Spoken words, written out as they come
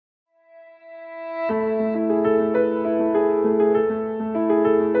From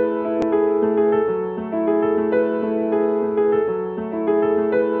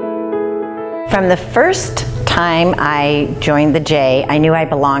the first time I joined the J, I knew I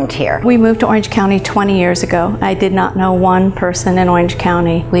belonged here. We moved to Orange County 20 years ago. I did not know one person in Orange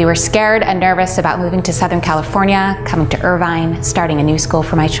County. We were scared and nervous about moving to Southern California, coming to Irvine, starting a new school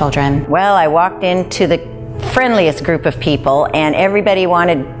for my children. Well, I walked into the friendliest group of people, and everybody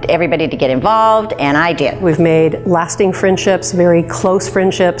wanted everybody to get involved, and I did. We've made lasting friendships, very close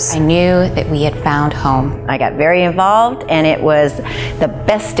friendships. I knew that we had found home. I got very involved, and it was the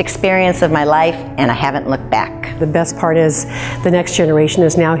best experience of my life, and I haven't looked back. The best part is the next generation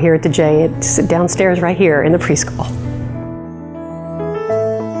is now here at the J. It's downstairs right here in the preschool.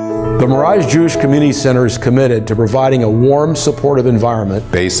 The Merage Jewish Community Center is committed to providing a warm, supportive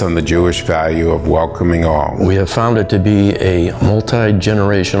environment based on the Jewish value of welcoming all. We have found it to be a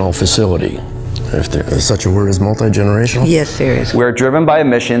multi-generational facility. If there is such a word as multi-generational? Yes, there is. We're driven by a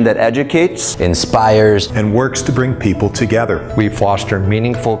mission that educates, inspires, and works to bring people together. We foster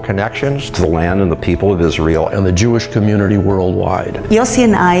meaningful connections to the land and the people of Israel and the Jewish community worldwide. Yossi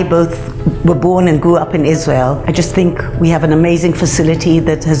and I both were born and grew up in Israel. I just think we have an amazing facility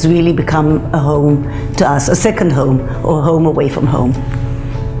that has really become a home to us, a second home, or a home away from home.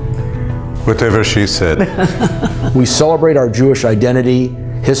 Whatever she said. We celebrate our Jewish identity,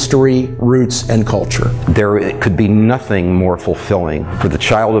 history, roots, and culture. There could be nothing more fulfilling for the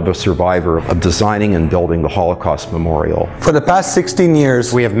child of a survivor of designing and building the Holocaust Memorial. For the past 16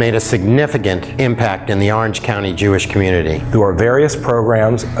 years, we have made a significant impact in the Orange County Jewish community. Through our various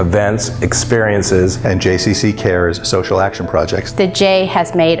programs, events, experiences, and JCC Cares social action projects. The J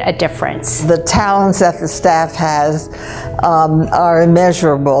has made a difference. The talents that the staff has are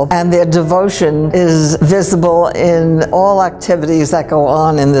immeasurable, and their devotion is visible in all activities that go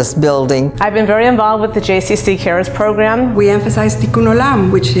on in this building. I've been very involved with the JCC Cares program. We emphasize Tikkun Olam,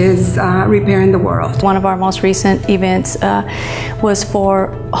 which is repairing the world. One of our most recent events was for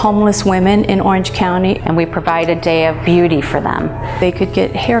homeless women in Orange County. And we provide a day of beauty for them. They could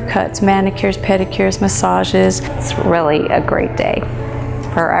get haircuts, manicures, pedicures, massages. It's really a great day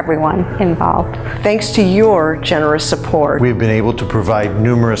for everyone involved. Thanks to your generous support, we've been able to provide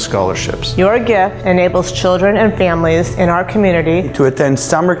numerous scholarships. Your gift enables children and families in our community to attend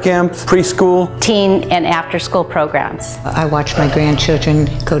summer camps, preschool, teen and after school programs. I watch my grandchildren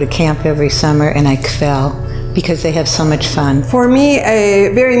go to camp every summer, and I fell because they have so much fun. For me,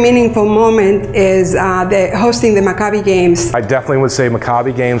 a very meaningful moment is hosting the Maccabi Games. I definitely would say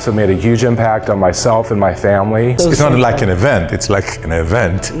Maccabi Games have made a huge impact on myself and my family. It's not like an event, it's like an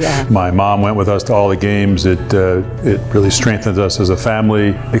event. Yeah. My mom went with us to all the games. It really strengthened us as a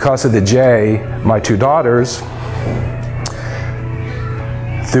family. Because of the J, my two daughters,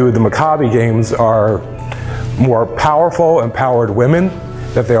 through the Maccabi Games, are more powerful, empowered women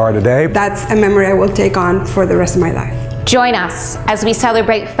that they are today. That's a memory I will take on for the rest of my life. Join us as we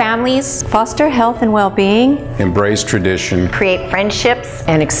celebrate families, foster health and well-being, embrace tradition, create friendships,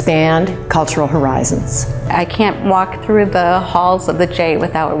 and expand cultural horizons. I can't walk through the halls of the J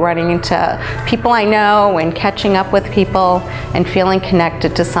without running into people I know and catching up with people and feeling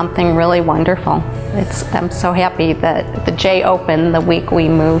connected to something really wonderful. I'm so happy that the J opened the week we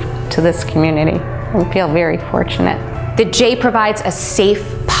moved to this community. I feel very fortunate. The J provides a safe,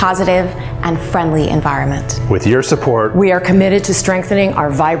 positive, and friendly environment. With your support, we are committed to strengthening our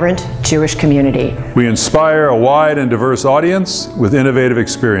vibrant Jewish community. We inspire a wide and diverse audience with innovative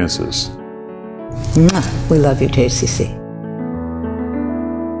experiences. We love you, JCC.